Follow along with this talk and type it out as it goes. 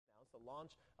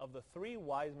launch of the Three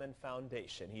Wise Men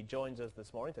Foundation. He joins us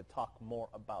this morning to talk more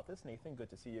about this. Nathan, good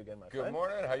to see you again, my friend. Good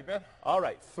morning. How you been? All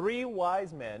right, Three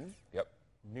Wise Men. Yep.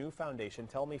 New foundation.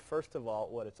 Tell me first of all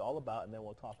what it's all about, and then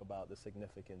we'll talk about the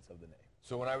significance of the name.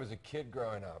 So when I was a kid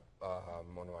growing up,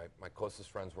 one of my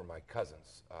closest friends were my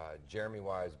cousins, Jeremy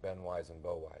Wise, Ben Wise, and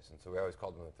Bo Wise. And so we always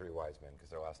called them the Three Wise Men because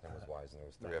their last name was Wise, and there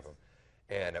was three of them.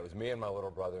 And it was me and my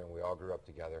little brother, and we all grew up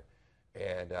together.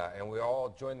 And we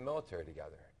all joined the military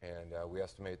together. And we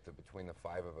estimate that between the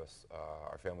five of us,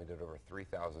 our family did over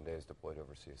 3,000 days deployed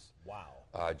overseas.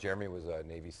 Wow. Jeremy was a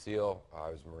Navy SEAL. I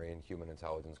was Marine, human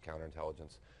intelligence,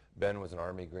 counterintelligence. Ben was an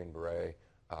Army Green Beret.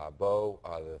 Bo,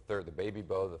 the baby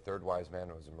Bo, the third wise man,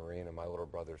 was a Marine, and my little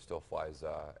brother still flies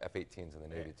F-18s in the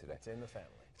Navy today. It's in the family.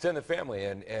 It's in the family,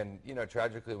 and you know,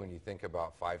 tragically, when you think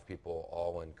about five people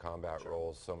all in combat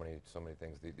roles, so many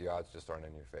things, the odds just aren't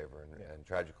in your favor. And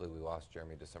tragically, we lost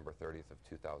Jeremy December 30th of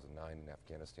 2009 in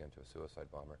Afghanistan to a suicide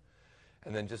bomber.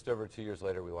 And then just over 2 years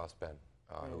later, we lost Ben,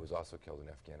 who was also killed in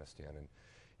Afghanistan. And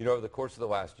you know, over the course of the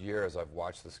last year, as I've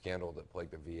watched the scandal that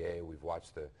plagued the VA, we've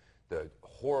watched the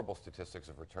horrible statistics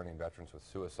of returning veterans with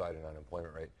suicide and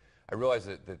unemployment rate. I realized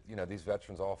that you know, these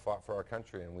veterans all fought for our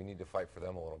country, and we need to fight for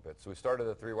them a little bit. So we started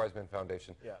the Three Wise Men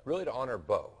Foundation, really to honor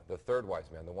Bo, the third wise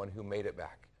man, the one who made it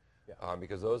back.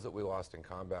 Because those that we lost in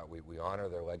combat, we honor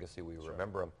their legacy, we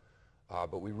remember them,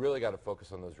 but we really got to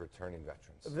focus on those returning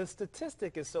veterans. The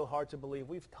statistic is so hard to believe.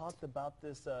 We've talked about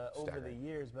this over the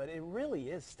years, but it really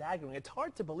is staggering. It's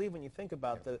hard to believe when you think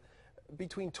about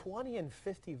between 20 and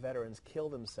 50 veterans kill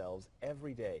themselves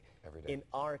every day in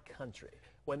our country.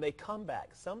 When they come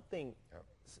back, something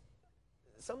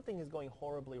is going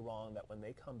horribly wrong, that when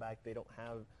they come back, they don't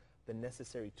have the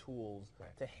necessary tools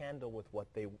to handle with what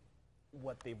they've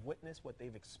witnessed, what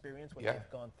they've experienced, what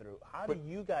they've gone through. How do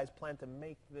you guys plan to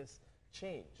make this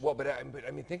change? Well, but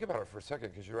I mean, think about it for a second,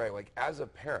 because you're right. Like, as a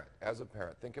parent,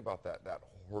 think about that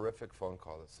horrific phone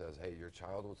call that says, hey, your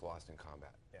child was lost in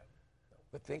combat.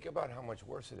 But think about how much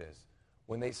worse it is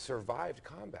when they survived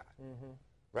combat,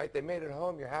 right? They made it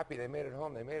home, you're happy, they made it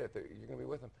home, they made it, you're going to be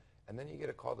with them. And then you get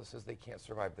a call that says they can't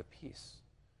survive the peace.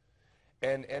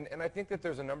 And I think that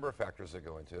there's a number of factors that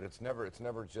go into it. It's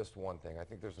never just one thing. I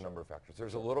think there's a number of factors.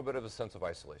 There's a little bit of a sense of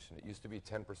isolation. It used to be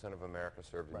 10% of America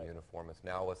served in uniform. It's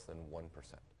now less than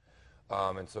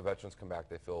 1%. And so veterans come back,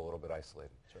 they feel a little bit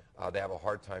isolated. They have a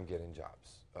hard time getting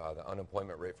jobs. The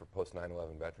unemployment rate for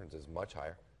post-9/11 veterans is much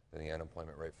higher than the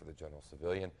unemployment rate for the general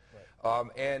civilian.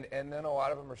 And then a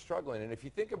lot of them are struggling. And if you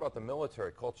think about the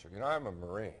military culture, you know, I'm a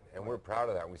Marine, and we're proud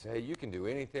of that. And we say, hey, you can do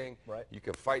anything. You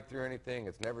can fight through anything.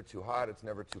 It's never too hot. It's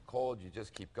never too cold. You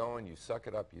just keep going. You suck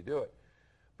it up. You do it.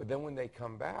 But then when they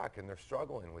come back and they're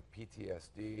struggling with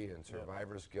PTSD and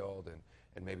survivor's guilt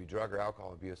and maybe drug or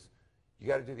alcohol abuse, you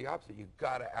got to do the opposite. You've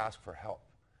got to ask for help.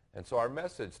 And so our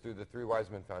message through the Three Wise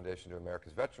Men Foundation to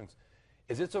America's veterans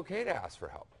is it's okay to ask for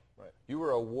help. You were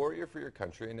a warrior for your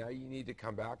country, and now you need to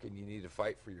come back and you need to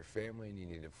fight for your family and you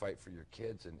need to fight for your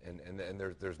kids. And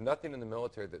there's nothing in the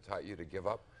military that taught you to give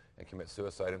up and commit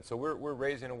suicide. And so we're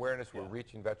raising awareness, we're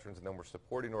reaching veterans, and then we're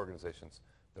supporting organizations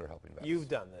that are helping veterans. You've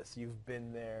done this. You've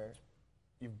been there.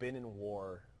 You've been in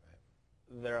war.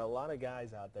 There are a lot of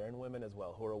guys out there, and women as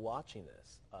well, who are watching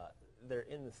this. They're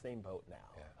in the same boat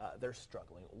now. They're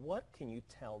struggling. What can you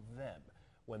tell them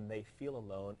when they feel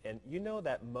alone? And you know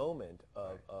that moment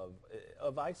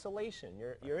of isolation.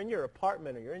 You're in your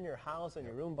apartment, or you're in your house in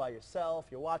your room by yourself,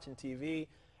 you're watching TV,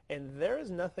 and there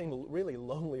is nothing really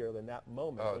lonelier than that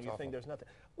moment when you think there's nothing.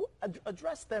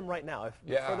 Address them right now.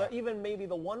 For even maybe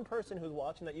the one person who's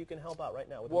watching that you can help out right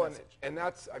now with a message. And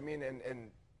that's, I mean,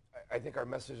 and I think our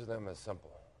message to them is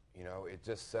simple. You know, it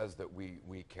just says that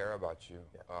we care about you.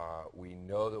 We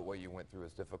know that what you went through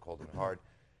is difficult and hard.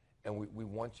 And we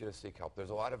want you to seek help.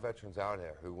 There's a lot of veterans out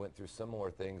there who went through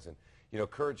similar things. And, you know,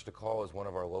 Courage to Call is one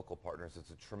of our local partners. It's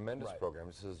a tremendous program.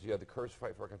 It says you have the courage to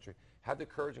fight for our country. Have the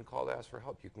courage and call to ask for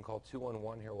help. You can call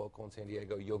 211 here local in San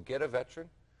Diego. You'll get a veteran,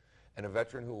 and a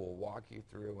veteran who will walk you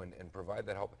through and provide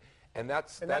that help. And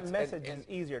that message is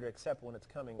easier to accept when it's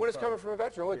coming from a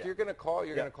veteran. Look, you're going to call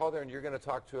there, and you're going to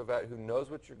talk to a vet who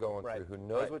knows what you're going through, who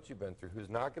knows what you've been through, who's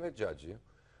not going to judge you.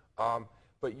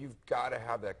 But you've got to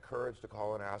have that courage to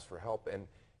call and ask for help. And,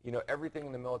 you know, everything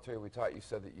in the military we taught you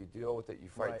said that you deal with it, you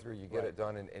fight through, you get it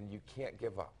done, and you can't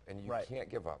give up. And you can't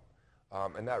give up.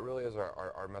 And that really is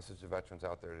our message to veterans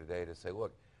out there today, to say,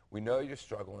 look, we know you're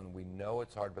struggling, we know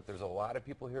it's hard, but there's a lot of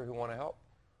people here who want to help.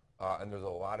 and there's a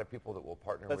lot of people that will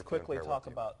partner Let's with you. Let's quickly and pair talk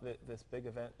with you. about this big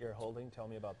event you're holding. Tell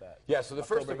me about that. Yeah, so the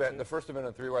first October event, 18th? the first event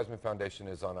on Three Wise Men Foundation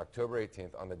is on October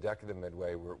 18th on the deck of the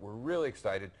Midway. We're really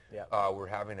excited. Yeah. We're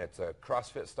having, it's a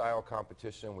CrossFit style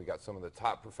competition. We got some of the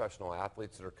top professional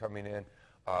athletes that are coming in.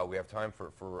 We have time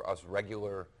for us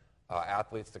regular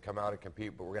athletes to come out and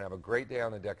compete, but we're going to have a great day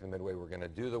on the deck of the Midway. We're going to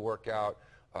do the workout.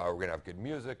 We're going to have good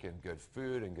music and good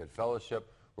food and good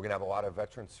fellowship. We're going to have a lot of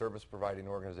veteran service providing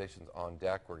organizations on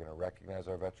deck. We're going to recognize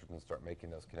our veterans and start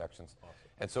making those connections.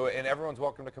 Awesome. And everyone's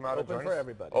welcome to come out and join us. Open for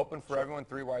everybody. Open for everyone,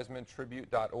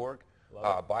 threewisementribute.org.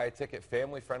 Buy a ticket,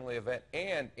 family-friendly event,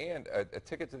 and a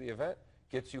ticket to the event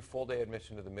gets you full-day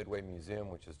admission to the Midway Museum,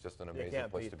 which is just an amazing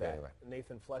place to be anyway.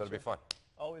 Nathan Fletcher. So it'll be fun.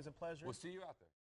 Always a pleasure. We'll see you out there.